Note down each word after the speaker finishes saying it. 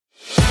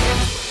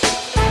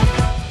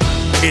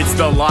It's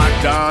the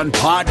Locked On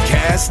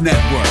Podcast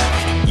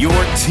Network, your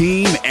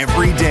team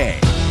every day.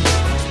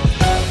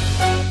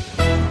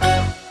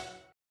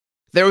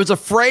 There was a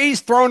phrase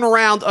thrown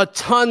around a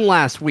ton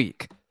last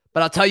week,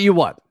 but I'll tell you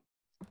what.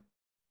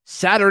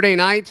 Saturday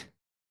night,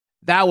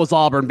 that was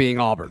Auburn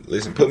being Auburn.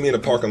 Listen, put me in the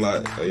parking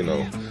lot,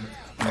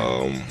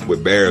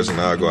 with Bears,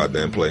 and I'll go out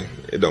there and play.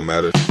 It don't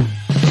matter.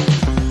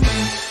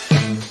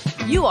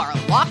 You are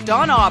Locked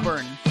On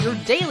Auburn, your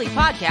daily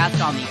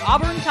podcast on the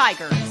Auburn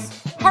Tigers.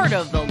 Part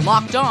of the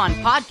Locked On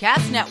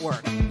Podcast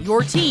Network,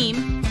 your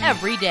team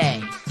every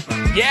day.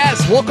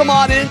 Yes, welcome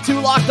on into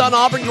Locked On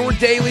Auburn, your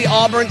daily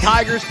Auburn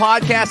Tigers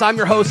podcast. I'm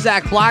your host,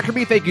 Zach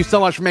Blackerby. Thank you so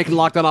much for making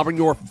Locked On Auburn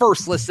your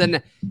first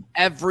listen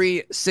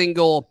every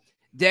single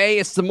day.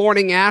 It's the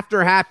morning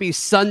after. Happy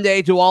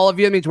Sunday to all of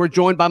you. It means we're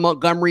joined by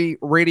Montgomery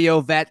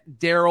radio vet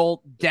Daryl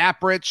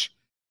Dapprich.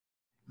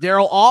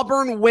 Daryl,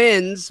 Auburn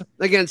wins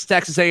against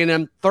Texas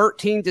A&M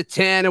 13-10,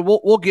 and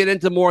we'll get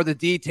into more of the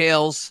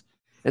details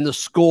and the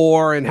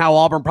score and how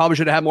Auburn probably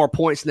should have had more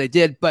points than they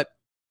did, but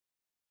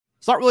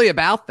it's not really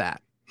about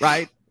that,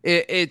 right?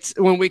 It's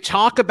when we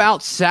talk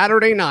about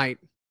Saturday night,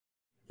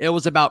 it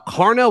was about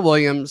Carnell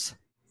Williams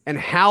and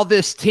how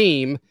this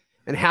team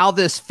and how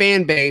this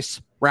fan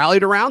base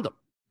rallied around him.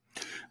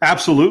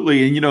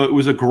 Absolutely. And, it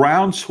was a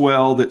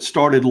groundswell that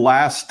started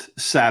last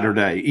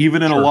Saturday.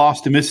 Even in a loss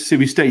to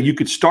Mississippi State, you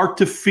could start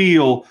to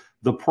feel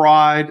the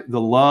pride, the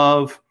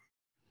love,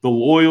 the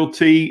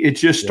loyalty. It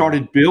just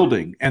started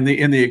building and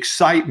the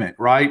excitement,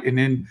 right? And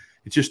then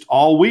it's just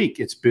all week.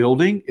 It's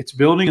building.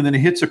 And then it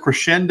hits a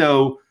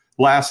crescendo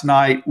last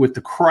night with the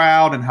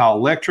crowd and how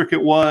electric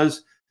it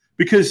was.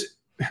 Because,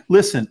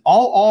 listen,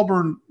 all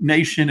Auburn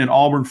Nation and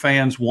Auburn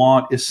fans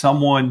want is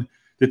someone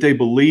that they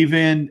believe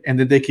in and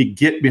that they could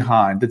get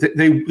behind. That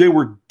they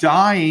were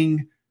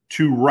dying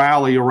to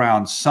rally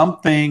around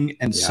something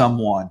and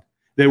someone.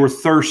 They were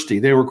thirsty.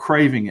 They were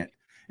craving it.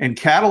 And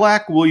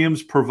Carnell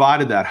Williams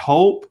provided that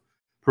hope,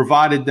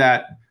 provided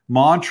that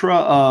mantra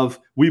of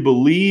we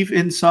believe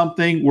in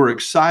something, we're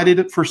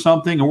excited for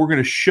something, and we're going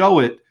to show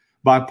it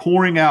by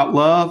pouring out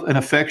love and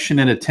affection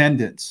and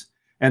attendance.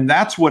 And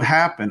that's what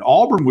happened.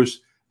 Auburn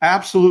was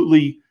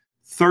absolutely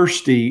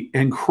thirsty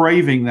and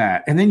craving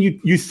that. And then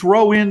you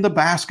throw in the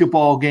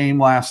basketball game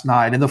last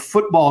night and the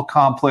football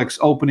complex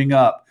opening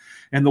up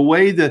and the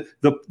way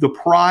the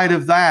pride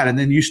of that. And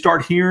then you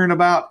start hearing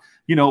about,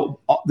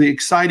 the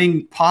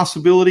exciting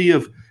possibility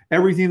of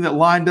everything that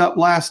lined up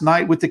last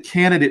night with the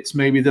candidates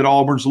maybe that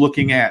Auburn's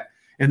looking at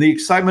and the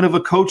excitement of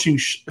a coaching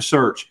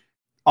search.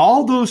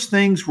 All those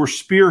things were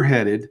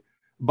spearheaded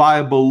by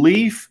a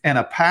belief and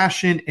a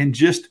passion and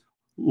just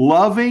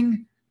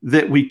loving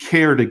that we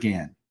cared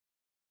again.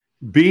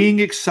 Being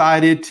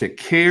excited to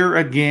care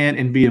again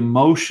and be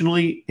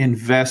emotionally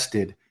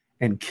invested.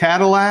 And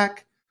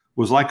Cadillac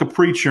was like a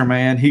preacher,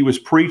 man. He was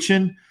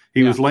preaching.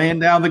 He was laying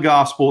down the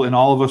gospel, and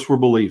all of us were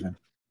believing.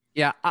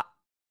 Yeah,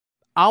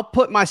 I'll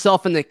put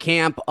myself in the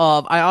camp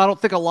of I don't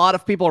think a lot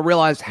of people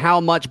realize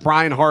how much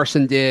Brian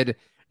Harsin did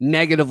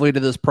negatively to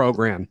this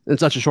program in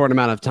such a short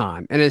amount of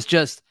time. And it's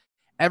just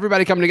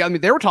everybody coming together. I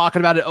mean, they were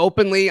talking about it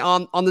openly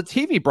on the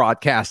TV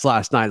broadcast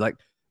last night. Like,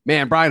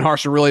 man, Brian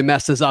Harsin really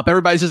messed this up.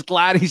 Everybody's just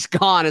glad he's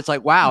gone. It's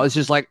like, wow. It's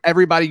just like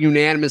everybody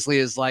unanimously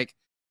is like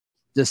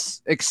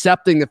just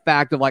accepting the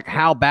fact of like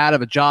how bad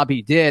of a job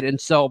he did.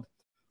 And so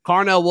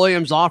Carnell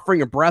Williams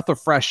offering a breath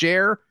of fresh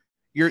air.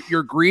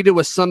 You're greeted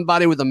with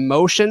somebody with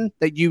emotion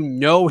that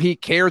he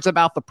cares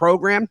about the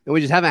program, and we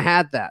just haven't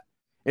had that.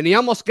 And he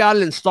almost got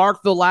it in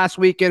Starkville last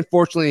weekend.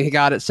 Fortunately, he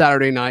got it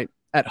Saturday night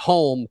at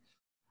home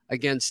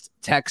against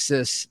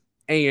Texas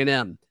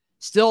A&M.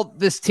 Still,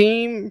 this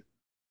team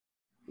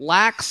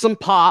lacks some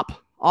pop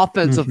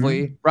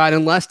offensively, right?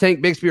 Unless Tank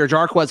Bigsby or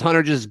Jarquez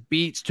Hunter just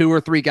beats two or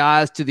three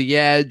guys to the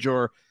edge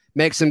or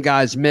makes some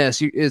guys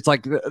miss. It's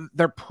like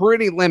they're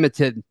pretty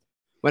limited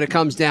when it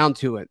comes down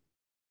to it.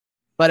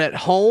 But at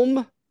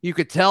home, you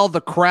could tell the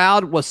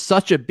crowd was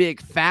such a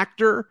big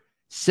factor.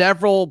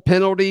 Several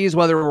penalties,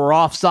 whether it were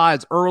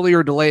offsides early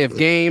or delay of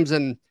games,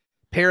 and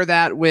pair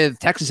that with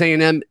Texas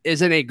A&M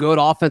isn't a good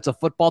offensive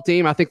football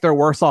team. I think they're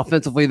worse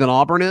offensively than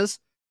Auburn is.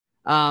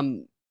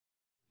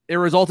 It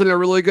resulted in a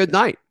really good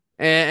night,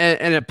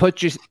 and it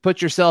put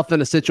yourself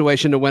in a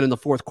situation to win in the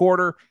fourth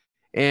quarter.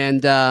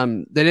 And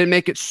they didn't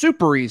make it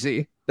super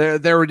easy.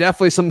 There were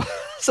definitely some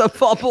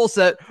fumbles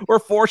that were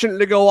fortunate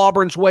to go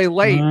Auburn's way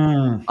late.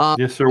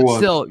 Yes, there was.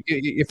 Still,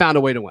 you found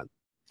a way to win.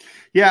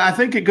 Yeah, I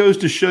think it goes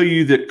to show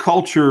you that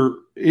culture,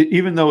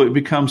 even though it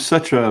becomes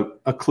such a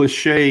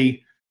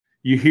cliche,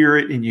 you hear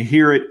it and you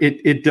hear it,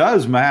 it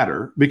does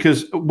matter,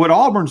 because what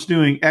Auburn's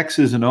doing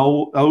X's and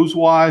O's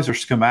wise or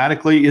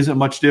schematically isn't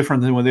much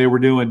different than what they were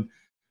doing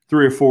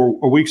 3 or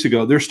 4 weeks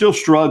ago. They're still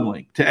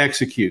struggling to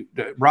execute.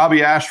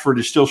 Robbie Ashford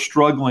is still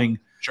struggling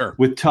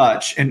with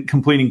touch and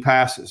completing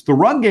passes. The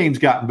run game's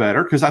gotten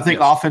better because I think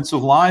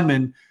offensive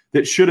linemen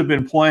that should have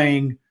been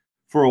playing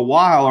for a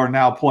while are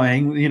now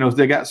playing.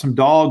 They got some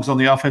dogs on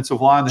the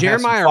offensive line.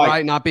 Jeremiah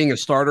Wright not being a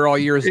starter all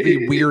year is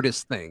the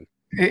weirdest thing.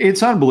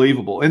 It's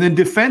unbelievable. And then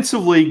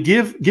defensively,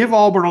 give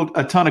Auburn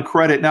a ton of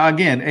credit. Now,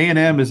 again,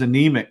 A&M is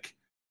anemic,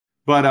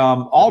 but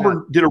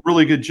Auburn did a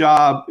really good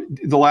job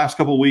the last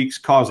couple of weeks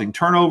causing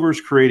turnovers,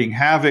 creating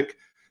havoc.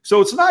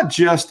 So it's not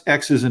just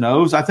X's and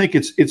O's. I think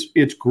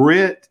it's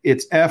grit,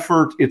 it's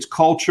effort, it's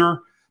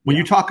culture. When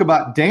you talk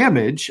about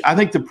damage, I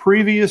think the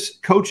previous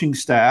coaching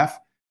staff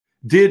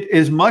did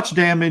as much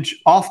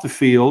damage off the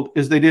field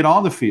as they did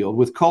on the field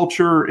with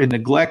culture and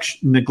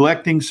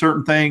neglecting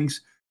certain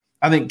things.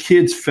 I think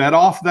kids fed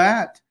off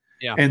that.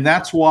 Yeah. And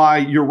that's why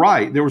you're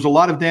right. There was a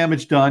lot of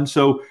damage done.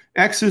 So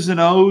X's and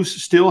O's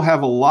still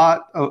have a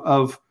lot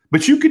of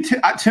but you could,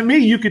 to me,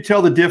 you could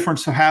tell the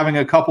difference of having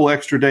a couple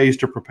extra days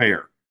to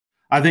prepare.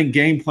 I think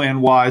game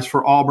plan wise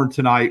for Auburn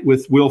tonight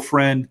with Will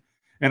Friend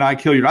and I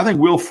think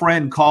Will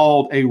Friend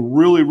called a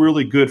really,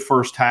 really good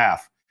first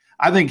half.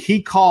 I think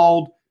he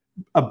called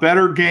a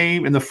better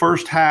game in the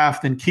first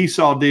half than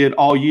Keesaw did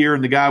all year,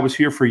 and the guy was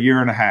here for a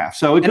year and a half.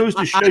 So it goes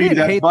to show you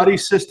that buddy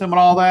system and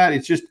all that.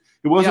 It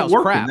wasn't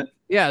working. Crap.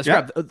 Yeah, it's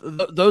crap.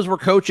 Those were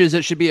coaches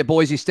that should be at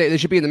Boise State. They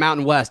should be in the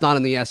Mountain West, not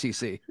in the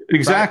SEC.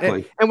 Exactly.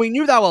 Right? And we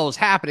knew that while it was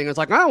happening. It's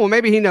like, oh, well,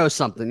 maybe he knows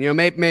something.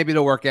 Maybe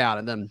it'll work out.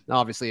 And then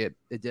obviously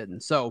it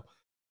didn't. So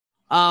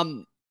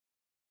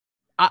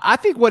I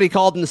think what he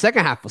called in the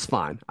second half was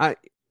fine.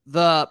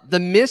 The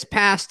miss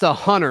pass to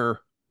Hunter,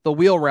 the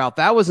wheel route,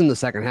 that was in the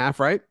second half,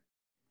 right?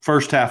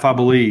 First half, I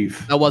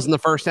believe. That wasn't the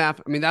first half.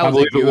 I mean, that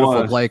was a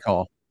beautiful play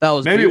call. That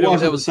was maybe it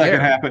wasn't the second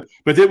half,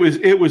 but it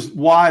was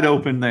wide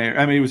open there.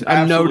 I mean, it was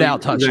a no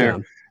doubt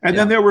touchdown. There. And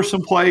then there were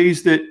some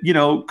plays that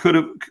could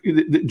have.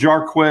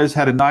 Jarquez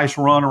had a nice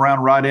run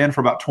around right end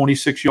for about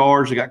 26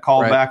 yards. It got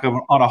called back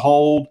on a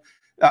hold.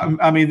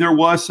 I mean, there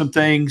was some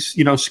things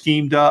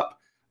schemed up.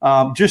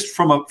 Just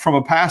from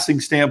a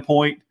passing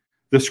standpoint,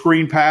 the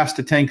screen pass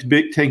to Tank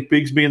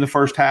Bigsby in the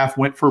first half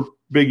went for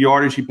big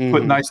yardage. He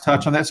put a nice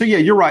touch on that. So, yeah,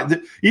 you're right.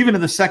 Even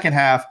in the second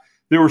half,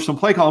 there was some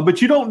play calling.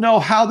 But you don't know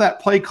how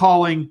that play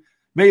calling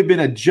may have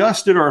been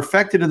adjusted or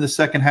affected in the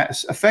second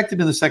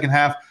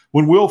half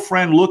when Will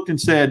Friend looked and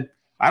said,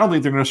 I don't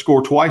think they're going to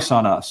score twice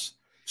on us.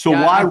 So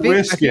why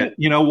risk it?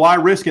 Why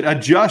risk it?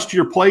 Adjust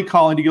your play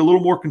calling to get a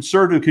little more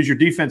conservative because your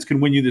defense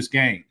can win you this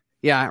game.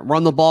 Yeah,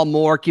 run the ball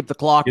more, keep the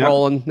clock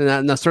rolling,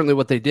 and that's certainly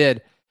what they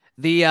did.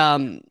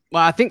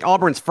 I think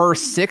Auburn's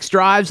first 6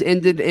 drives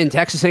ended in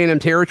Texas A&M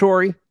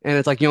territory, and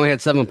it's like you only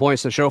had 7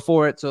 points to show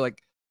for it. So,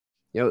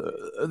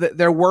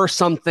 there were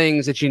some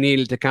things that you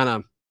needed to kind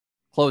of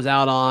close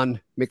out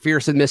on.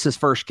 McPherson missed his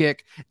first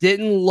kick.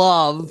 Didn't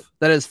love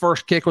that his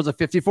first kick was a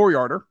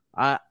 54-yarder.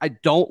 I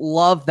don't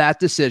love that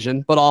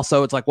decision, but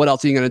also it's like, what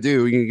else are you going to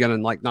do? You're going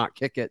to not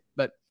kick it,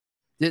 but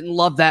didn't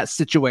love that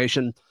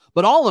situation.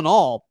 But all in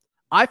all,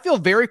 I feel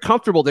very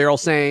comfortable, Daryl,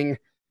 saying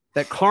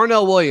that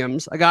Carnell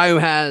Williams, a guy who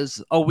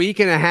has a week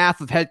and a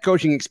half of head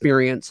coaching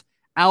experience,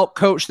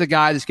 outcoached the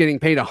guy that's getting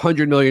paid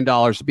 $100 million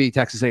to be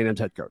Texas A&M's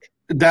head coach.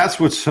 That's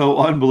what's so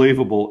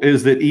unbelievable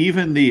is that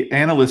even the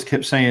analysts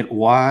kept saying,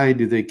 why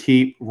do they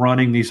keep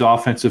running these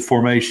offensive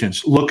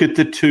formations? Look at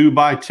the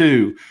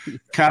 2x2.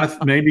 Kind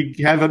of maybe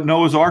have a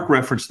Noah's Ark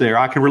reference there.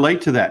 I can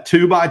relate to that.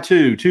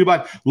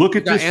 2x2. Look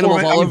at this.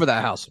 Animals all over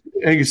that house.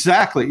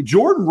 Exactly.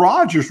 Jordan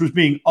Rodgers was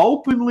being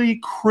openly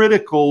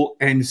critical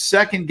and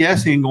second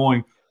guessing and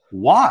going,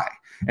 why?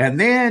 And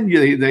then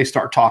they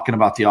start talking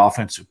about the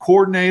offensive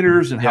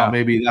coordinators and how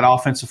maybe that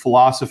offensive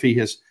philosophy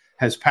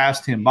has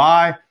passed him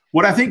by.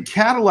 What I think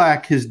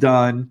Cadillac has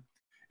done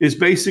is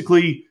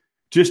basically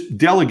just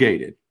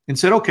delegated and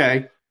said,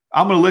 okay,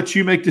 I'm going to let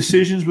you make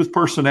decisions with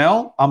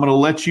personnel. I'm going to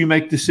let you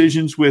make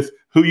decisions with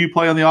who you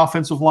play on the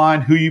offensive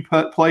line, who you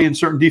play in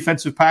certain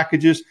defensive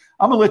packages.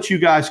 I'm going to let you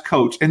guys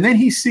coach. And then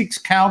he seeks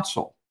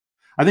counsel.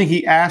 I think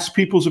he asks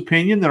people's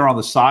opinion that are on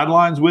the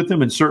sidelines with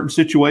him in certain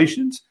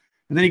situations.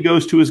 And then he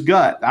goes to his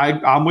gut.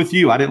 I'm with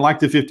you. I didn't like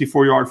the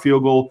 54-yard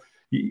field goal.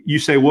 You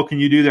say, what can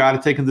you do there? I'd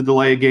have taken the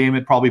delay of game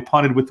and probably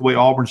punted with the way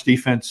Auburn's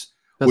defense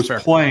was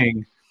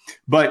playing,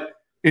 but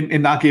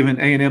and not giving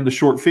A&M the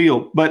short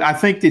field. But I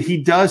think that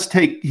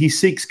he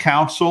seeks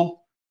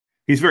counsel.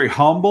 He's very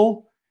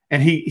humble,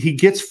 and he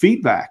gets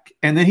feedback.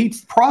 And then he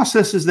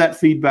processes that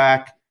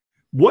feedback.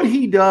 What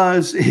he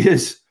does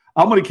is,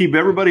 I'm going to keep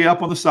everybody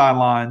up on the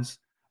sidelines.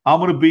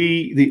 I'm going to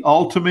be the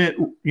ultimate,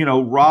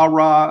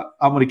 rah-rah.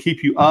 I'm going to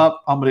keep you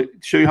up. I'm going to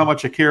show you how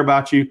much I care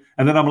about you.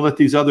 And then I'm going to let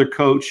these other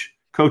coaches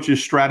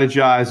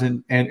strategize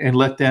and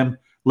let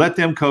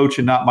them coach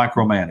and not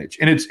micromanage.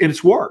 And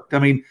it's worked. I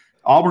mean,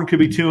 Auburn could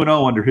be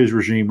 2-0 under his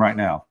regime right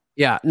now.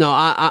 Yeah, no,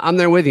 I'm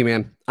there with you,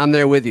 man. I'm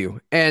there with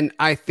you. And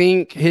I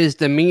think his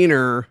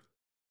demeanor,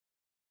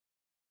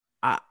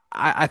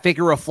 I think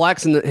it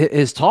reflects in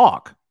his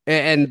talk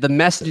and the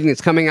messaging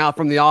that's coming out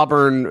from the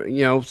Auburn,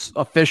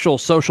 official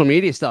social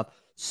media stuff.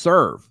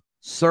 Serve.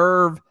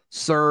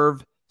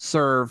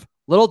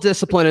 Little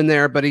discipline in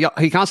there, but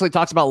he constantly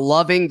talks about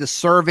loving to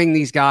serving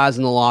these guys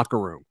in the locker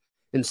room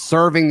and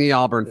serving the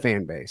Auburn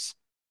fan base.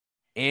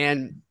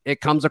 And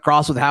it comes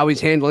across with how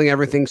he's handling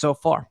everything so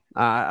far.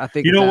 I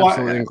think it's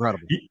absolutely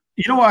incredible.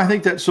 You know why I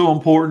think that's so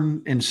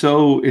important? And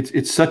so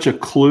it's such a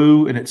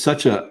clue and it's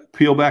such a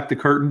peel back the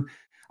curtain.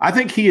 I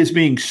think he is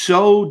being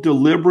so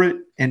deliberate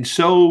and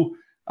so,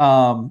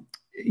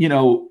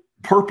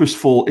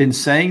 purposeful in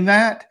saying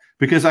that,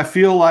 because I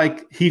feel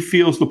like he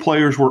feels the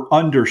players were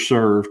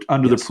underserved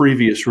under the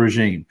previous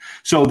regime.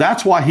 So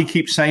that's why he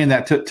keeps saying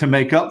that, to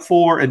make up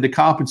for and to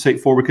compensate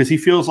for, because he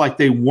feels like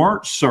they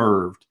weren't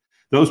served.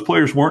 Those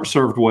players weren't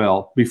served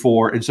well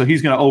before, and so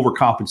he's going to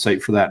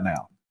overcompensate for that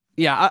now.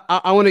 Yeah,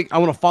 I want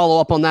to follow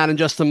up on that in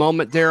just a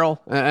moment, Daryl.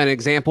 An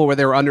example where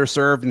they were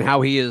underserved and how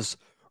he is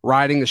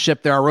riding the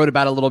ship there. I wrote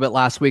about it a little bit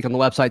last week on the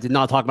website, did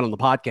not talk about it on the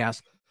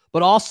podcast.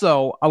 But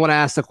also, I want to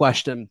ask the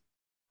question.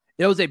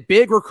 It was a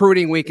big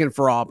recruiting weekend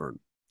for Auburn.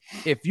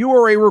 If you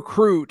were a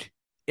recruit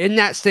in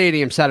that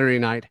stadium Saturday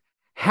night,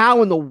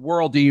 how in the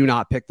world do you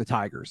not pick the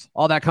Tigers?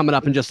 All that coming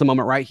up in just a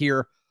moment right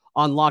here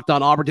on Locked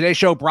On Auburn. Today's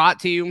show brought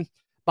to you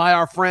by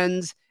our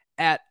friends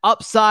at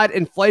Upside.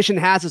 Inflation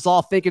has us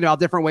all thinking about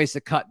different ways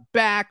to cut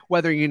back,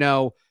 whether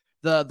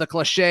the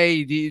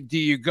cliche, do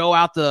you go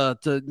out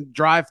to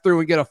drive through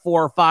and get a $4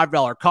 or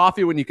 $5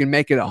 coffee when you can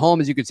make it at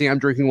home? As you can see, I'm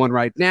drinking one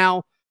right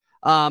now.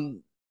 Do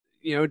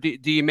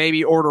you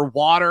maybe order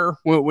water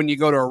when you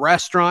go to a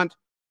restaurant?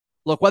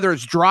 Look, whether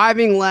it's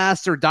driving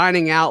less or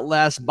dining out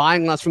less,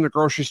 buying less from the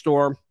grocery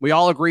store, we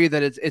all agree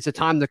that it's a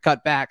time to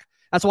cut back.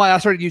 That's why I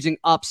started using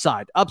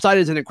Upside. Upside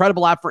is an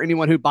incredible app for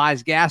anyone who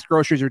buys gas,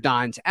 groceries, or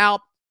dines out.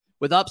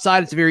 With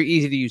Upside, it's a very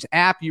easy-to-use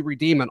app. You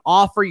redeem an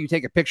offer, you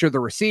take a picture of the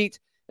receipt,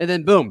 and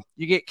then boom,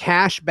 you get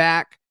cash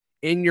back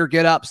in your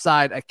Get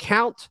Upside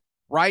account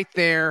right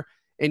there.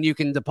 And you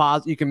can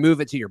deposit, you can move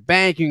it to your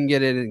bank. You can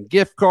get it in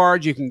gift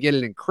cards. You can get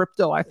it in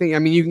crypto. You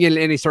can get it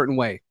in any certain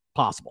way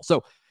possible.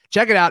 So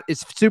check it out.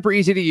 It's super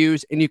easy to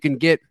use, and you can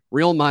get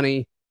real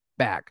money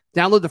back.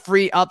 Download the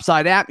free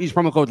Upside app. Use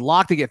promo code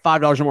LOCK to get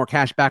 $5 or more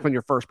cash back on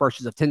your first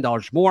purchase of $10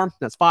 or more.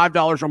 That's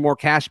 $5 or more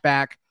cash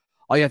back.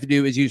 All you have to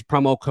do is use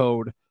promo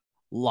code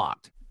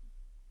LOCKED.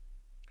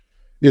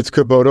 It's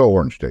Kubota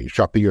Orange Day.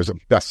 Shop the year's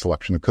best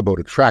selection of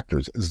Kubota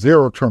tractors,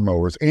 zero-turn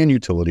mowers, and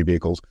utility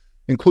vehicles,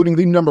 including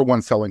the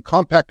 #1 selling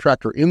compact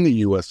tractor in the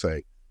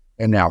USA.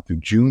 And now through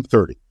June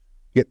 30,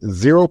 get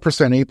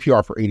 0%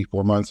 APR for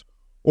 84 months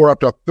or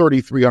up to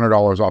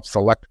 $3,300 off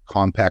select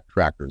compact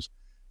tractors.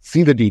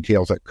 See the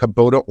details at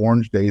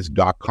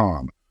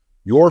KubotaOrangeDays.com.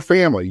 Your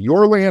family,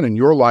 your land, and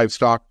your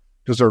livestock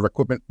deserve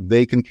equipment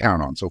they can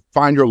count on. So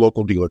find your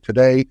local dealer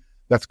today.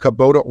 That's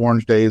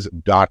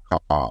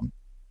KubotaOrangeDays.com.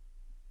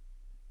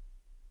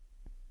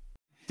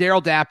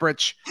 Daryl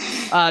Dapprich.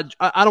 I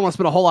don't want to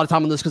spend a whole lot of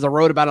time on this because I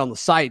wrote about it on the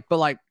site, but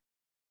like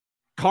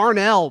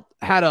Carnell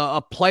had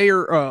a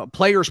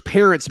players'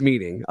 parents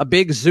meeting, a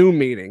big Zoom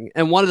meeting.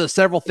 And one of the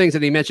several things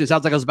that he mentioned,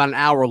 sounds like it was about an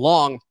hour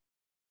long,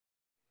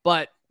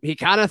 but he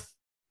kind of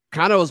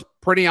was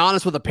pretty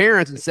honest with the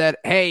parents and said,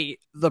 hey,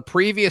 the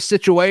previous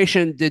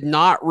situation did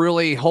not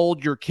really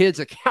hold your kids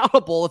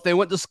accountable if they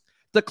went to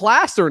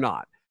class or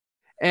not.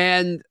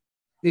 And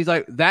he's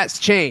like, that's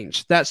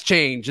changed. And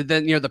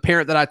then, the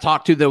parent that I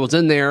talked to that was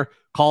in there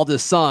called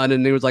his son,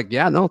 and he was like,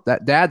 yeah, no,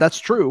 Dad, that's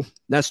true.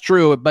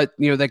 But,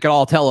 they could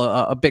all tell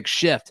a big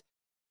shift.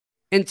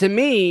 And to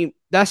me,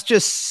 that's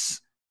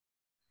just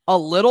a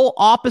little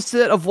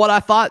opposite of what I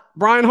thought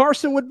Brian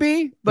Harsin would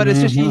be. But it's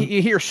just,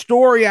 you hear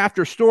story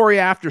after story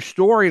after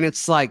story, and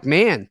it's like,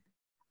 man,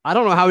 I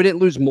don't know how he didn't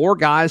lose more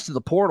guys to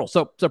the portal.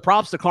 So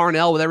props to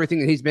Carnell with everything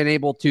that he's been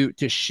able to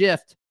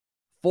shift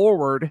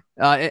forward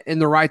in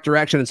the right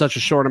direction in such a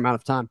short amount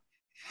of time.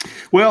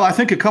 Well, I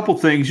think a couple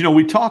things.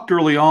 We talked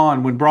early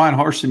on when Brian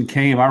Harsin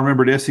came. I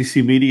remember at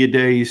SEC Media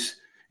Days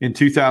in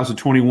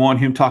 2021,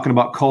 him talking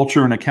about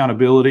culture and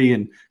accountability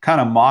and kind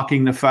of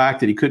mocking the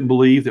fact that he couldn't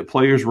believe that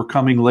players were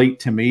coming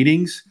late to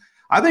meetings.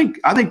 I think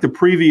the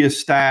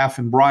previous staff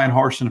and Brian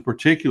Harsin in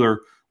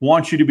particular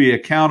wants you to be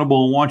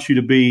accountable and wants you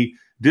to be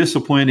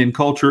disciplined in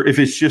culture if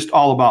it's just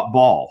all about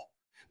ball.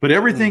 But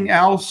everything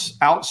else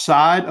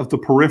outside of the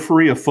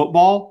periphery of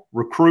football,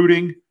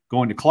 recruiting,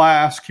 going to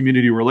class,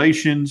 community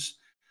relations,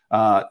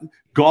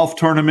 golf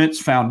tournaments,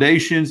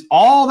 foundations,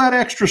 all that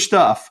extra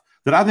stuff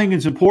that I think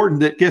is important,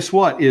 that guess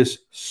what, is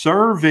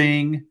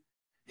serving,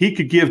 he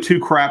could give two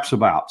craps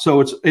about.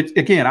 So it's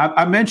again,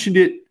 I mentioned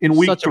it in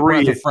week 3. Such a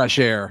breath of fresh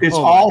air. It's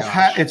all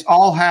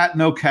hat,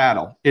 no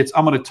cattle.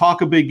 I'm going to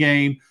talk a big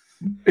game.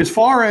 As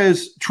far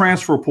as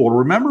transfer portal,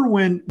 remember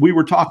when we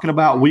were talking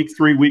about week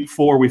 3, week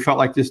 4, we felt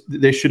like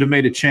they should have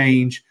made a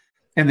change,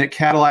 and that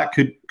Cadillac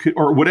could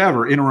or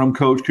whatever interim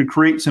coach could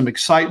create some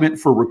excitement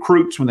for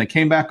recruits when they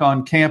came back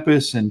on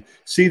campus and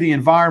see the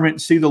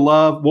environment, see the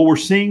love. Well, we're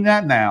seeing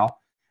that now,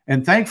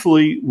 and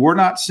thankfully, we're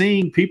not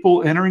seeing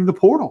people entering the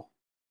portal.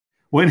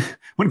 When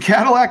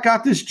Cadillac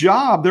got this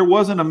job, there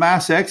wasn't a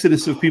mass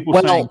exodus of people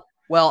saying.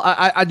 Well,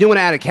 I do want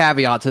to add a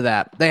caveat to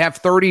that. They have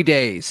 30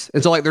 days.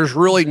 And so there's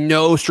really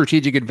no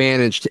strategic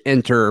advantage to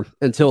enter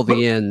until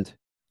the end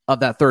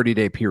of that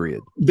 30-day period.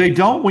 They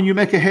don't when you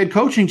make a head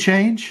coaching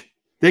change.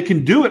 They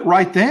can do it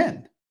right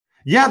then.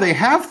 Yeah, they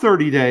have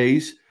 30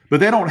 days, but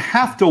they don't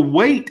have to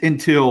wait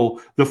until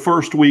the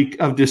first week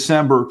of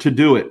December to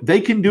do it.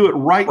 They can do it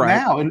right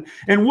now.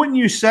 And wouldn't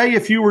you say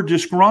if you were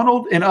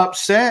disgruntled and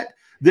upset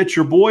that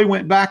your boy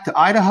went back to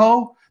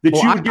Idaho, that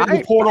you would get in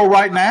the portal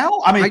right now?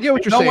 I mean, I get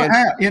what you're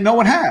saying. No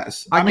one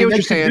has. I get what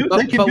you're saying.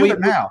 They can do it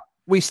now.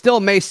 We still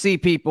may see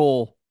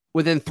people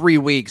within 3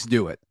 weeks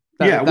do it.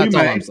 That's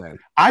all I'm saying.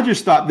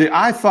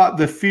 I thought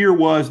the fear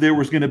was there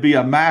was going to be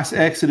a mass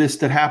exodus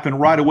that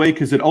happened right away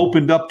because it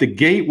opened up the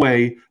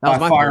gateway by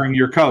firing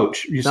your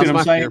coach. You see what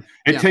I'm saying?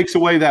 It takes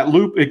away that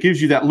loop. It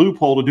gives you that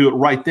loophole to do it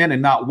right then and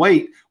not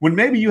wait when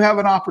maybe you have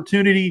an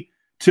opportunity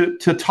to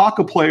talk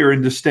a player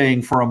into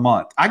staying for a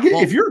month.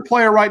 If you're a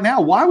player right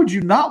now, why would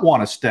you not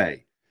want to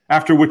stay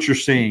after what you're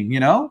seeing,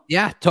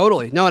 Yeah,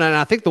 totally. No, and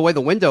I think the way the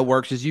window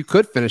works is you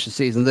could finish the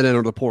season, then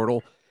enter the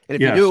portal.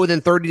 And if you do it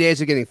within 30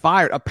 days of getting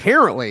fired,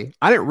 apparently,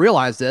 I didn't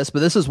realize this, but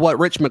this is what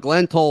Rich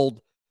McGlynn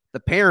told the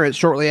parents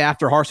shortly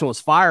after Harsin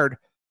was fired,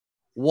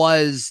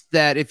 was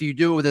that if you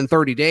do it within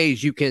 30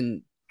 days, you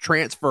can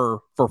transfer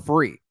for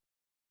free,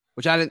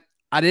 which I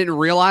didn't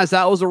realize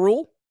that was a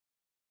rule.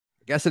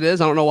 I guess it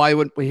is. I don't know why you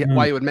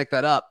would make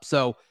that up.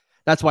 So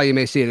that's why you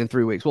may see it in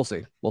 3 weeks.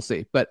 We'll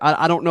see. But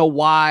I don't know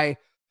why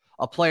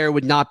a player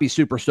would not be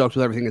super stoked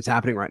with everything that's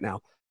happening right now.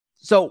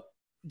 So,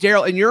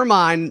 Daryl, in your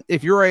mind,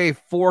 if you're a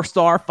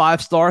 4-star,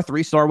 5-star,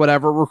 3-star,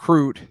 whatever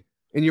recruit,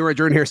 and you were at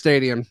Jordan Hare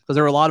Stadium, because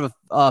there were a lot of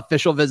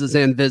official visits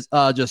and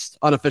just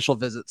unofficial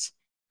visits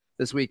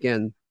this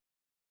weekend.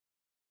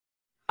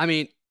 I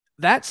mean,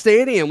 that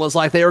stadium was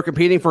like they were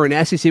competing for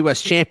an SEC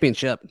West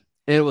championship,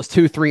 and it was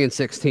 2, 3, and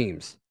 6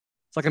 teams.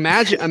 It's like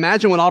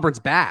imagine when Auburn's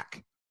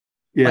back.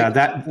 Yeah,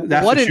 like,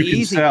 that's what an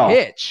easy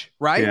pitch,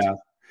 right? Yeah.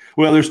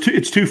 Well,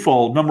 it's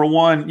twofold. Number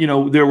one,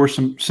 there were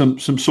some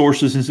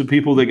sources and some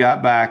people that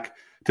got back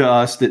to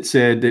us that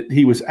said that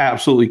he was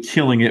absolutely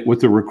killing it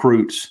with the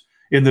recruits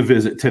in the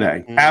visit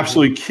today. Mm-hmm.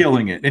 Absolutely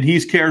killing it. And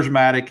he's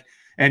charismatic,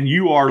 and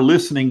you are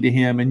listening to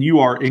him, and you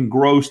are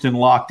engrossed and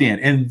locked in.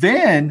 And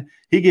then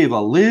he gave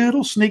a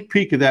little sneak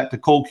peek of that to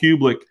Cole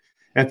Kubelik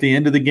at the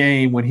end of the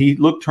game when he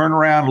turned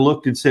around and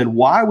looked and said,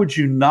 why would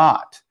you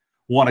not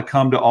want to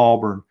come to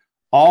Auburn?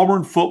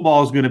 Auburn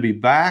football is going to be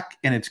back,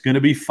 and it's going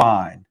to be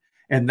fine.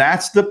 And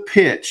that's the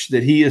pitch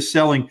that he is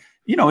selling,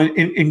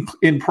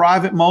 in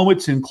private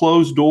moments, in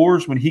closed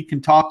doors, when he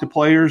can talk to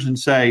players and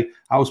say,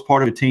 I was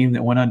part of a team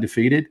that went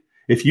undefeated.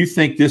 If you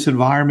think this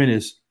environment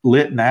is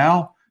lit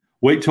now,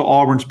 wait till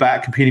Auburn's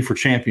back competing for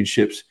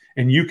championships,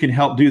 and you can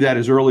help do that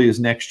as early as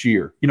next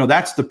year.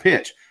 That's the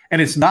pitch.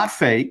 And it's not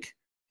fake,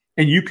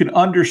 and you can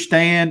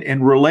understand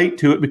and relate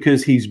to it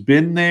because he's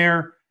been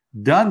there,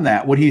 done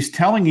that. What he's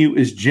telling you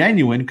is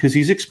genuine because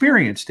he's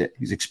experienced it.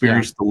 He's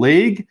experienced the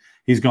league.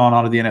 He's gone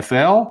on to the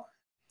NFL.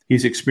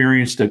 He's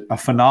experienced a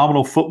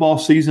phenomenal football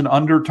season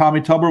under Tommy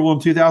Tuberville in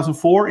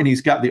 2004, and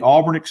he's got the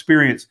Auburn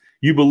experience.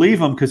 You believe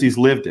him because he's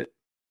lived it.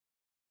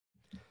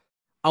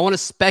 I want to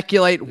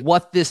speculate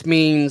what this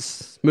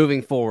means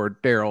moving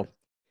forward, Daryl,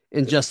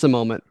 in just a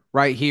moment,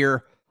 right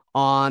here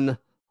on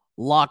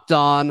Locked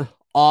On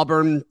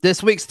Auburn.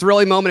 This week's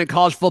thrilling moment in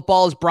college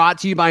football is brought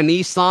to you by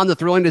Nissan. The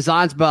thrilling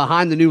designs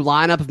behind the new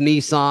lineup of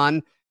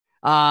Nissan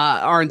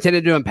are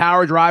intended to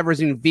empower drivers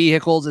in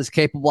vehicles as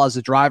capable as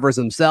the drivers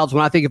themselves.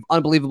 When I think of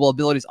unbelievable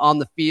abilities on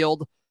the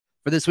field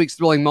for this week's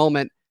thrilling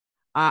moment,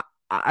 I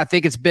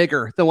think it's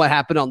bigger than what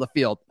happened on the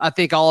field. I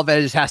think all of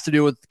it just has to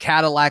do with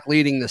Cadillac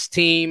leading this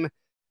team.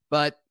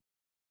 But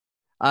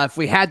if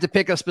we had to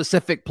pick a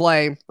specific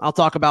play, I'll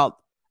talk about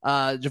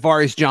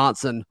Javaris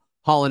Johnson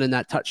hauling in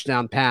that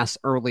touchdown pass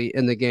early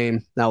in the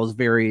game. That was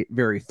very,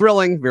 very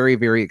thrilling, very,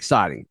 very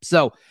exciting.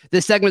 So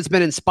this segment's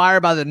been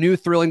inspired by the new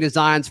thrilling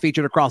designs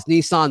featured across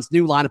Nissan's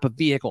new lineup of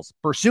vehicles.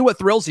 Pursue what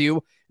thrills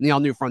you in the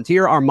all-new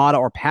Frontier, Armada,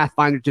 or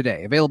Pathfinder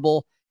today.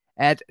 Available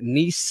at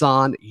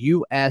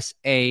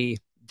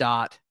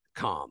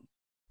nissanusa.com.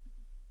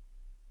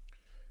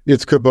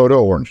 It's Kubota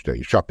Orange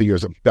Day. Shop the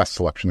year's best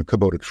selection of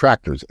Kubota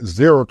tractors,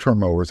 zero-turn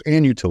mowers,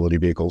 and utility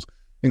vehicles,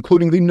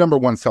 including the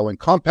 #1 selling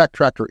compact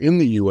tractor in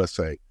the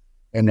USA.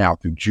 And now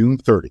through June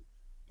 30,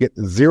 get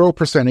 0%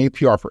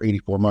 APR for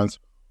 84 months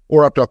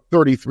or up to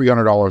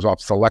 $3,300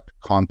 off select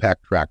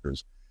compact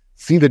tractors.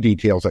 See the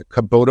details at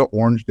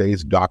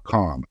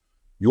KubotaOrangeDays.com.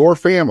 Your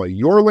family,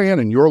 your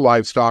land, and your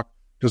livestock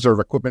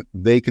deserve equipment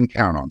they can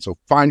count on. So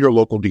find your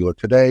local dealer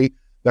today.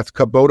 That's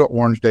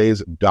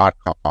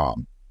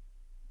KubotaOrangeDays.com.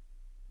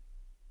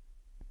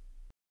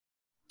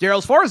 Daryl,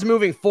 as far as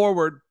moving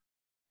forward,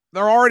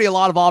 there are already a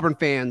lot of Auburn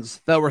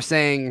fans that were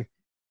saying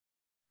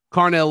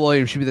Carnell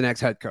Williams should be the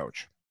next head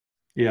coach.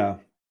 Yeah.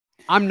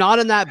 I'm not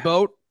in that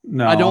boat.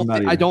 No, I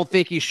don't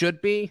think he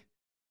should be.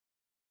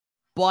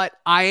 But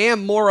I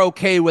am more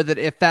okay with it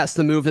if that's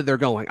the move that they're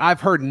going.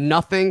 I've heard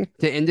nothing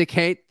to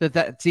indicate that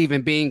that's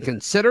even being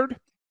considered.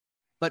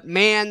 But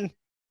man,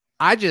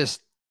 I'd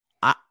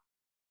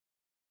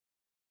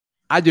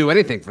do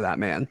anything for that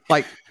man.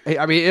 Like,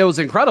 I mean, it was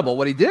incredible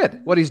what he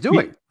did, what he's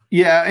doing.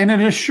 Yeah, and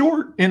in a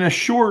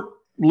short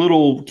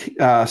little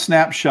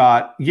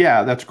snapshot,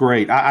 yeah, that's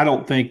great. I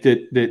don't think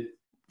that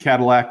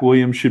Cadillac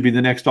Williams should be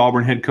the next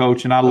Auburn head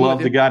coach, and I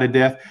love the guy to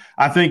death.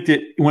 I think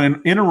that when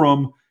an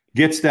interim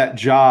gets that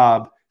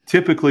job,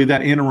 typically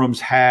that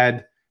interim's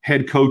had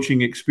head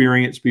coaching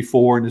experience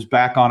before and is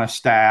back on a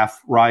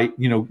staff, right?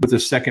 With a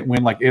second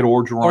win like Ed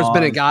Orgeron. Or it's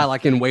been a guy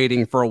like in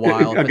waiting for a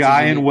while. A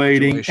guy in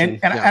waiting. And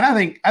I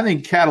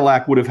think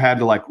Cadillac would have had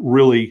to like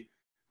really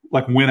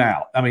like win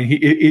out. I mean,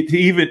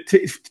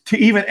 to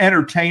even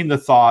entertain the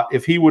thought,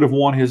 if he would have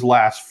won his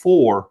last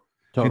 4,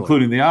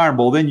 including the Iron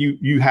Bowl, then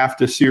you have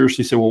to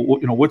seriously say, well,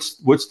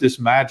 what's this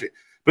magic?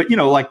 But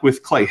like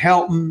with Clay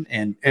Helton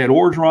and Ed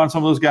Orgeron,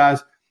 some of those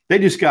guys, they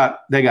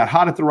got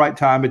hot at the right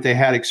time, but they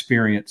had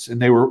experience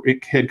and they were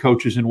head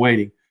coaches in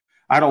waiting.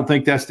 I don't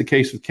think that's the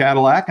case with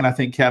Cadillac, and I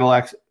think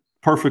Cadillac's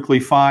perfectly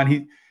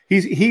fine.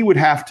 He would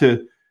have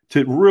to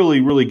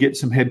really, really get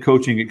some head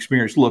coaching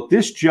experience. Look,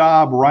 this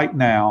job right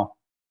now,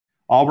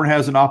 Auburn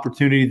has an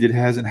opportunity that it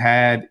hasn't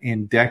had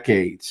in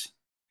decades.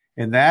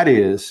 And that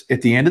is,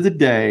 at the end of the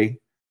day,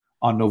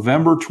 on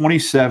November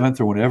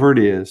 27th or whenever it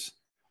is,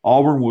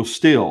 Auburn will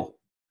still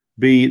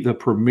be the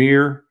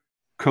premier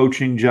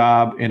coaching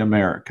job in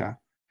America.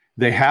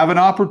 They have an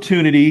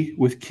opportunity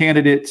with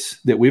candidates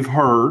that we've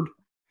heard,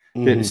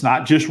 that it's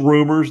not just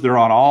rumors. They're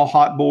on all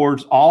hot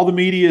boards. All the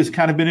media has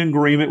kind of been in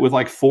agreement with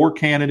like 4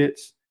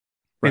 candidates.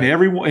 Right.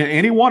 And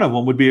any one of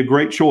them would be a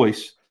great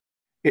choice.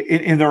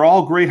 And they're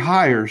all great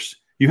hires.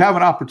 You have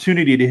an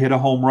opportunity to hit the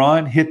home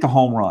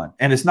run.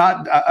 And it's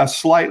not a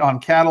slight on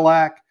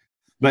Cadillac,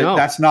 but no.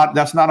 that's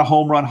not a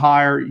home run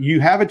hire. You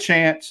have a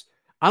chance.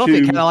 I don't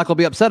think Cadillac will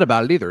be upset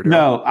about it either.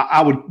 No,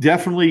 I would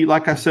definitely,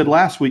 like I said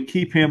last week,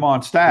 keep him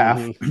on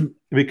staff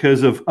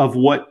because of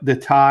what the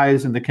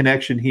ties and the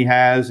connection he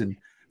has, and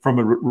from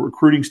a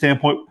recruiting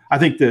standpoint, I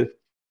think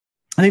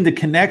the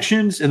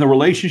connections and the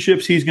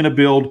relationships he's going to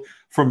build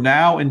from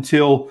now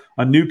until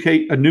a new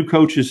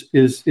coach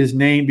is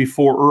named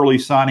before early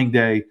signing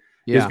day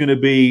is going to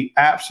be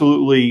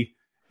absolutely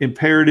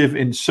imperative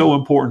and so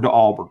important to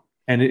Auburn.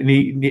 And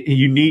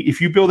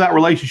if you build that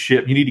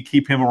relationship, you need to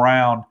keep him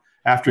around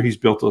after he's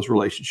built those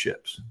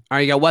relationships. All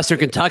right, you got Western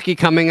Kentucky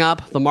coming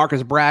up, the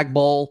Marcus Bragg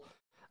Bowl.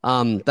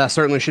 That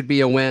certainly should be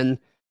a win.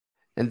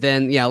 And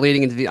then,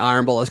 leading into the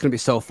Iron Bowl, it's going to be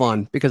so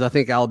fun because I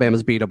think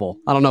Alabama's beatable.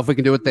 I don't know if we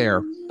can do it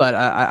there, but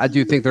I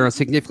do think they're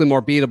significantly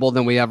more beatable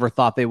than we ever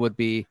thought they would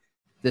be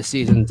this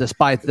season,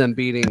 despite them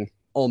beating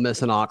Ole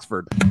Miss and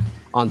Oxford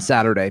on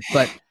Saturday.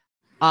 But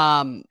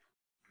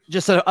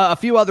just a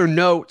few other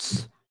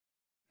notes.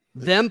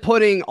 Them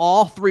putting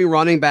all 3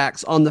 running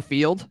backs on the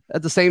field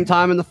at the same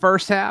time in the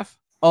first half.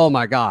 Oh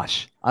my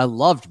gosh. I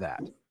loved that.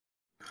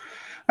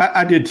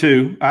 I did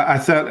too. I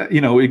thought,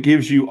 it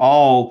gives you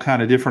all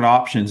kind of different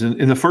options.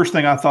 And the first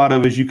thing I thought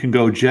of is you can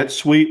go jet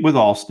sweep with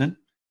Alston.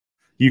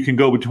 You can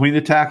go between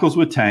the tackles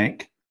with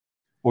Tank,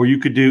 or you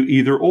could do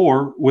either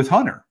or with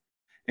Hunter.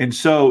 And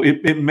so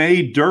it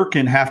made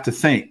Durkin have to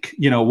think,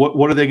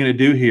 what are they going to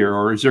do here?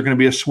 Or is there going to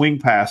be a swing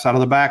pass out of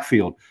the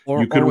backfield? Or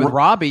with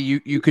Robbie,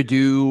 you could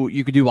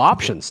do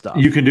option stuff.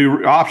 You can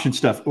do option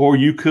stuff. Or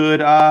you could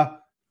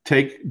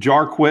take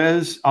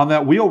Jarquez on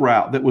that wheel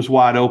route that was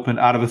wide open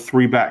out of a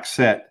 3-back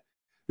set.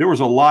 There was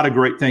a lot of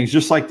great things,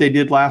 just like they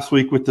did last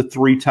week with the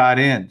 3 tight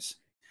ends.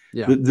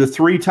 Yeah. The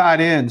 3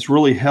 tight ends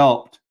really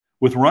helped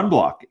with run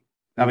blocking.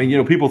 I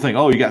mean, people think,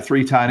 you got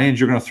 3 tight ends,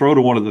 you're going to throw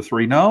to one of the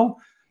 3. No.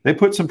 They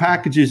put some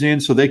packages in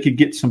so they could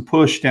get some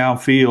push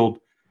downfield,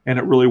 and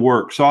it really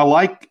worked. So I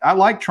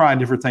like trying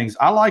different things.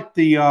 I like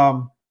the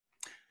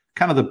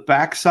kind of the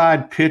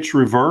backside pitch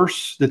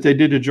reverse that they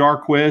did to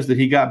Jarquez that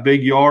he got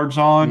big yards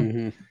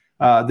on.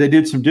 They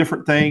did some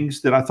different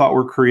things that I thought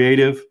were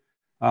creative.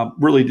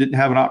 Really didn't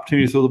have an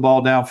opportunity to throw the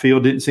ball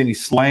downfield. Didn't see any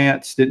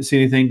slants. Didn't see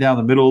anything down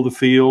the middle of the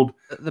field.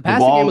 The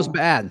passing game was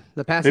bad.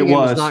 The passing game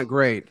was not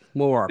great.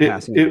 More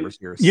passing numbers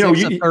here.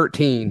 6 of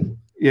 13.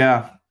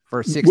 Yeah.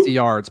 For 60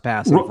 yards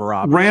passing for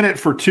Rob. Ran it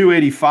for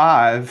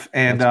 285.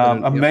 And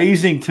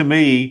amazing to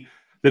me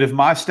that if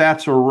my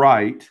stats are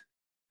right,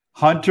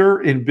 Hunter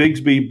and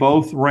Bigsby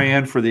both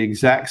ran for the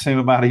exact same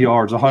amount of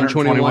yards,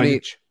 121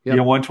 each. Yep.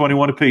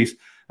 121 apiece.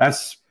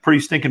 That's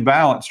pretty stinking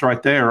balanced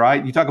right there,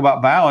 right? You talk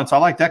about balance. I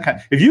like that kind.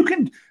 If you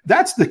can,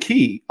 that's the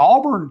key.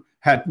 Auburn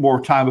had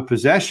more time of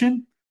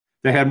possession.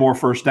 They had more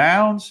first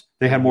downs.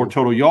 They had more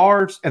total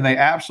yards, and they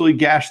absolutely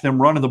gashed them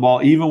running the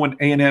ball, even when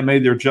A&M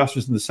made their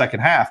adjustments in the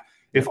second half.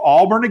 If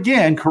Auburn,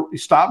 again,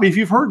 stop me if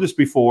you've heard this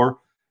before,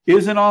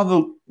 isn't on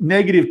the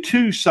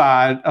 -2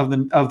 side of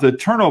the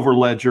turnover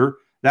ledger,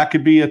 that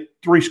could be a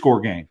 3-score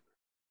game.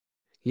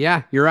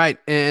 Yeah, you're right.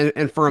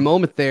 And for a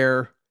moment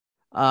there,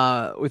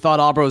 we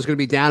thought Auburn was going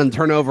to be down in the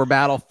turnover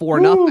battle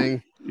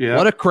 4-0. Yeah.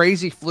 What a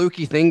crazy,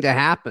 fluky thing to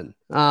happen.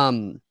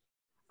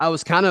 I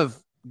was kind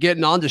of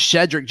getting on to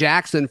Shedrick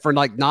Jackson for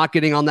not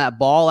getting on that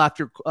ball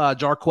after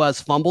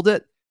Jarquez fumbled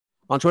it.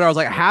 On Twitter, I was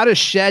like, how does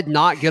Shed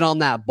not get on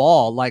that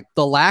ball?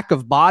 The lack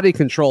of body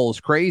control is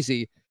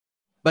crazy.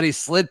 But he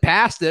slid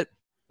past it,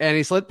 and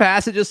he slid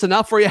past it just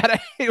enough where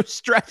he was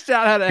stretched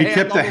out. He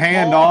kept the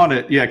hand on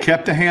it. Yeah,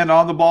 kept the hand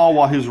on the ball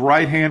while his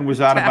right hand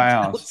was out of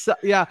bounds.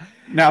 Yeah.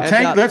 Now,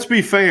 Tank, let's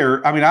be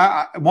fair. I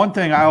mean, one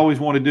thing I always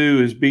want to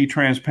do is be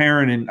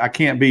transparent, and I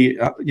can't be,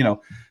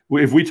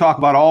 if we talk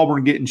about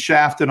Auburn getting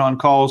shafted on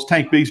calls,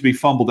 Tank Bigsby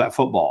fumbled that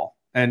football.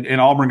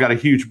 and Auburn got a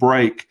huge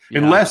break, Yeah.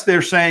 unless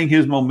they're saying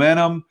his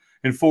momentum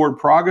and forward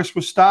progress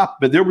was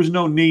stopped, but there was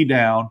no knee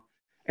down.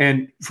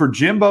 And for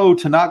Jimbo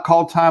to not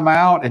call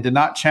timeout and to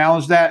not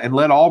challenge that and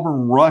let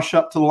Auburn rush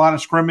up to the line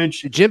of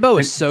scrimmage. Jimbo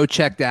is so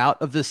checked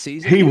out of this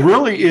season. He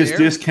really is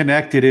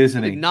disconnected,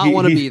 isn't he? He did not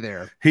want to be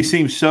there. He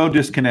seems so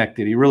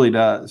disconnected. He really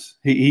does.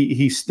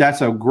 He's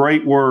that's a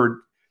great word.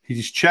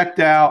 He's checked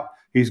out.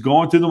 He's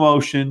going through the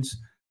motions.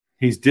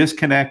 He's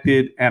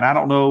disconnected. And I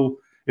don't know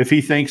if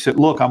he thinks that,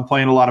 look, I'm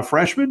playing a lot of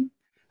freshmen.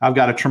 I've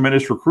got a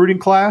tremendous recruiting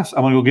class.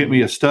 I'm going to go get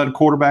me a stud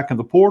quarterback in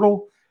the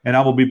portal, and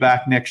I will be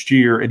back next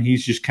year. And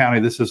he's just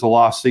counting this as a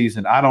lost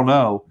season. I don't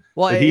know.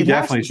 Well, but he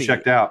definitely is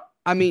checked out.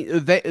 I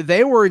mean,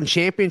 they were in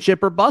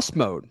championship or bust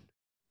mode,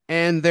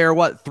 and they're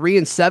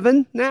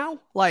 3-7 now.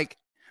 Like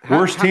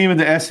worst team in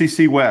the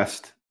SEC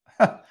West.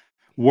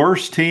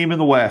 Worst team in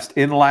the West,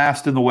 in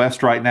last in the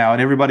West right now.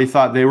 And everybody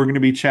thought they were going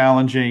to be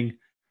challenging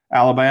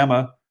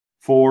Alabama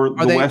for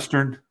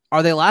Western.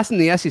 Are they last in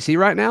the SEC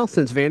right now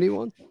since Vandy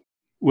won?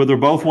 Well, they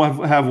both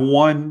have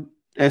one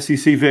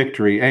SEC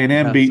victory.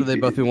 A&M beat. So they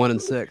both be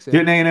 1-6. Yeah.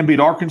 Didn't A&M beat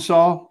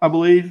Arkansas, I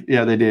believe?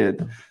 Yeah, they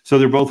did. So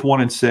they're both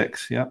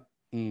 1-6.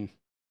 Yep.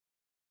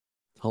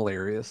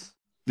 Hilarious.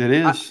 It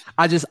is.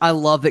 I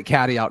love that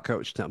Caddy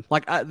outcoached him.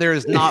 Like there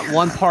is not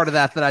one part of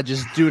that I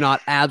just do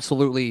not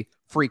absolutely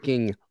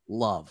freaking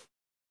love.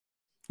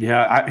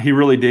 Yeah, he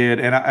really did.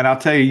 And I'll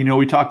tell you,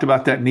 we talked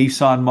about that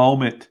Nissan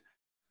moment.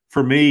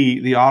 For me,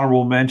 the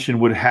honorable mention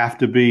would have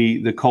to be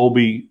the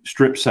Colby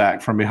strip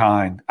sack from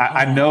behind.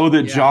 I know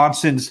that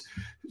Johnson's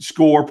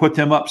score put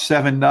them up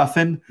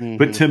 7-0,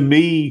 but to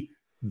me,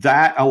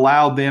 that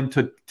allowed them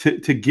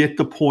to get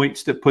the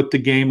points that put the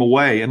game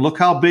away. And look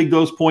how big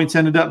those points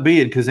ended up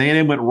being, because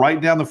A&M went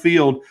right down the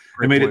field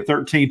and made it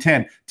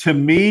 13-10. To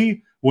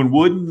me, when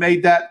Wooden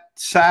made that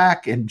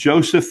sack and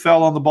Joseph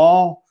fell on the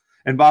ball,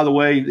 and by the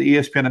way, the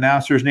ESPN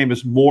announcer's name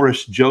is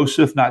Morris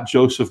Joseph, not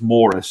Joseph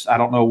Morris. I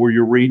don't know where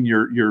you're reading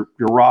your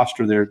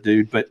roster there,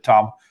 dude, but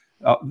Tom,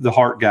 the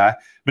Hart guy.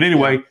 But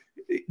anyway,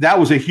 that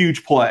was a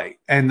huge play.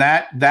 And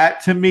that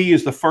to me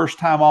is the first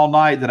time all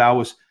night that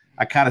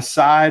I kind of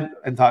sighed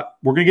and thought,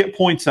 we're going to get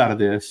points out of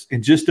this.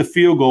 And just a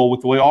field goal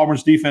with the way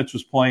Auburn's defense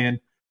was playing,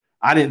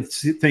 I didn't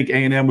think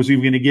A&M was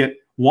even going to get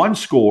one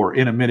score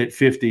in a minute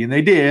 50. And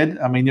they did.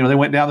 I mean, they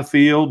went down the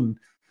field and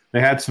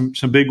they had some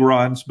big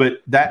runs,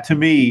 but that to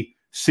me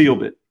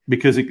sealed it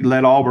because it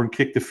let Auburn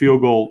kick the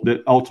field goal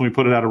that ultimately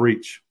put it out of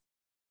reach.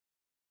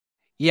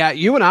 Yeah,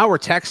 you and I were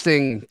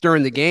texting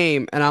during the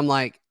game, and I'm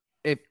like,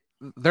 if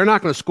they're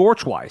not going to score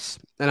twice,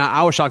 and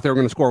I was shocked they were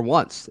going to score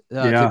once.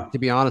 To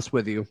be honest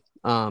with you,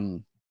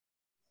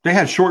 they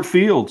had short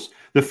fields.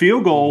 The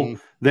field goal,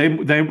 they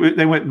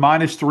went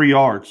 -3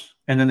 yards.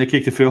 And then they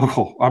kicked the field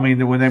goal. I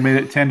mean, when they made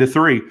it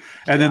 10-3.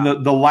 And then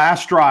the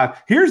last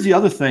drive. Here's the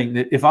other thing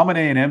that if I'm an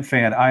A&M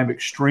fan, I am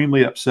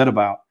extremely upset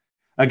about.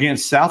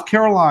 Against South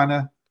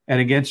Carolina and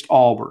against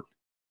Auburn,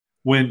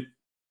 when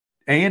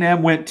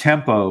A&M went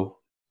tempo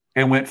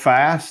and went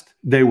fast,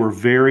 they were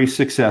very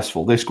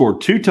successful. They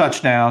scored 2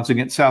 touchdowns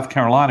against South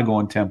Carolina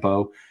going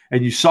tempo,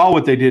 and you saw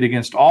what they did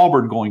against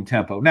Auburn going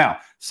tempo. Now,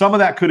 some of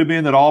that could have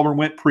been that Auburn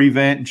went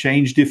prevent and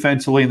changed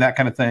defensively and that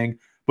kind of thing.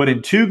 But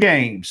in 2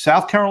 games,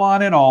 South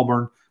Carolina and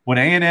Auburn, when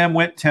A&M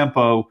went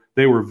tempo,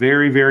 they were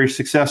very, very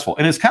successful.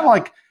 And it's kind of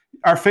like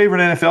our favorite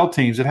NFL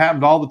teams. It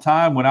happened all the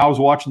time when I was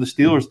watching the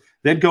Steelers.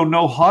 They'd go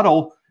no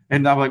huddle,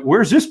 and I'm like,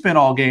 where's this been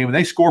all game? And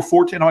they score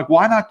 14. I'm like,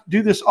 why not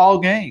do this all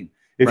game?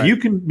 If you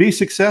can be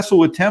successful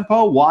with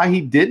tempo, why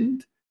he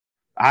didn't,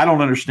 I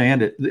don't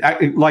understand it.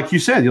 Like you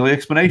said, the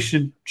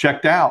explanation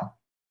checked out.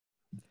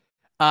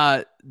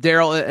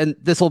 Daryl, and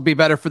this will be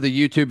better for the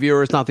YouTube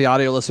viewers, not the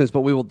audio listeners,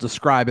 but we will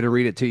describe it and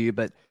read it to you.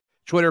 But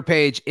Twitter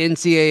page,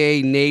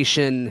 NCAA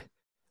Nation,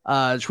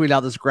 tweet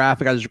out this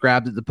graphic. I just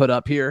grabbed it to put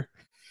up here.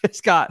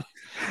 It's got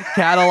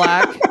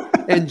Cadillac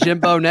and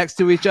Jimbo next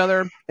to each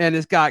other, and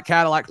it's got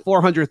Cadillac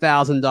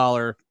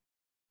 $400,000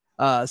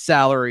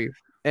 salary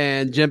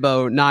and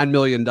Jimbo $9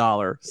 million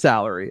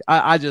salary.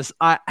 I love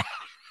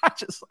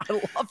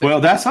it.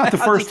 Well, that's not the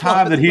first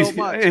time that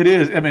it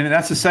is. I mean,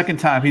 that's the second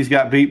time he's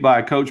got beat by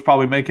a coach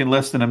probably making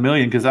less than $1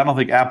 million, because I don't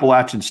think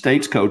Appalachian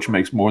State's coach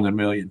makes more than $1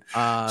 million.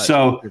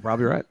 So you're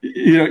probably right.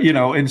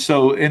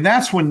 And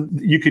that's when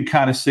you could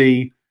kind of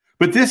see.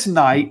 But this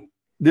night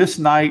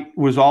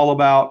was all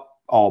about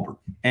Auburn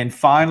and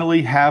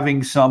finally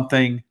having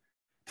something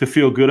to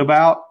feel good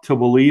about, to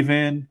believe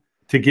in,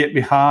 to get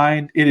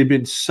behind. It had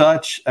been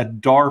such a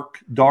dark,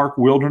 dark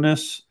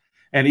wilderness.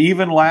 And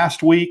even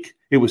last week,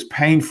 it was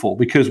painful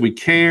because we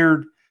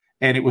cared,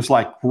 and it was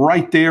like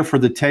right there for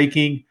the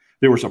taking.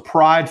 There was a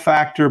pride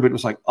factor, but it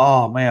was like,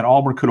 oh man,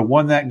 Auburn could have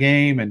won that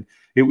game. And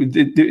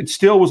it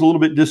still was a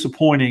little bit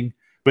disappointing,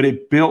 but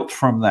it built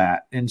from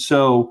that. And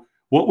so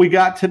what we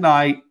got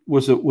tonight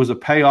was a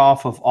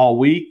payoff of all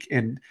week.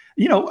 And,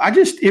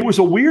 it was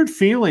a weird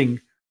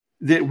feeling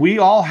that we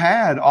all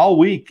had all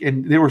week.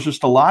 And there was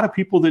just a lot of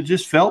people that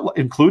just felt,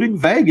 including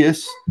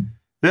Vegas,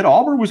 that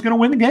Auburn was going to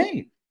win the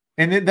game.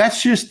 And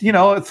that's just, a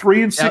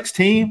 3-6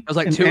 team. It was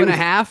like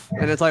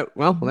 2.5, and it's like,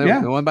 well, they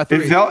won by 3.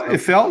 It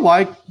felt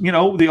like,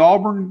 the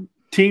Auburn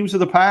teams of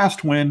the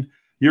past when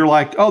you're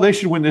like, oh, they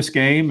should win this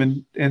game,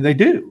 and they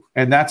do.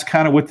 And that's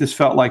kind of what this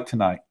felt like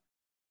tonight.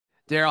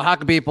 Daryl, how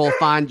can people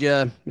find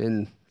you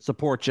and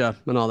support you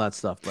and all that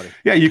stuff, buddy?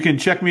 Yeah, you can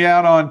check me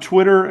out on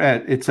Twitter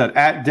at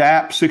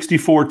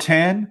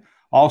DAP6410.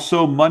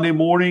 Also, Monday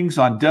mornings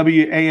on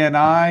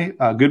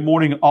WANI, Good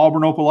Morning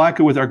Auburn Opelika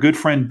with our good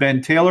friend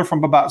Ben Taylor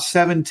from about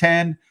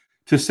 7:10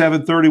 to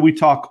 7:30. We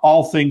talk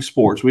all things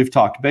sports. We've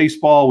talked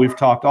baseball, we've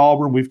talked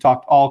Auburn, we've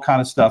talked all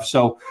kind of stuff.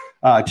 So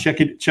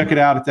check it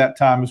out at that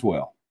time as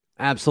well.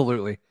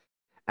 Absolutely.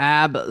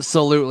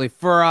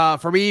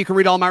 For me, you can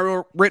read all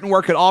my written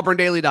work at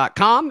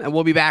auburndaily.com, and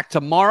we'll be back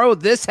tomorrow.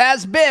 This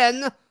has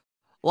been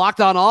Locked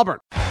On Auburn.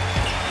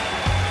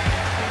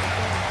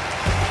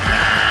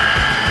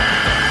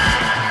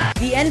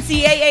 The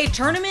NCAA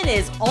tournament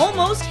is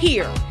almost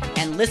here,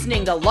 and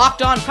listening to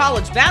Locked On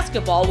College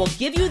Basketball will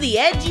give you the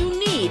edge you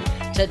need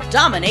to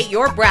dominate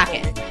your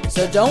bracket.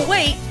 So don't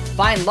wait.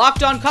 Find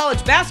Locked On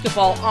College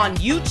Basketball on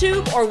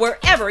YouTube or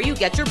wherever you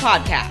get your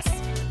podcasts.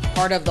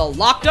 Part of the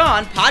Locked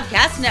On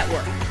Podcast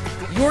Network.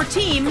 Your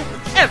team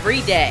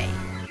every day.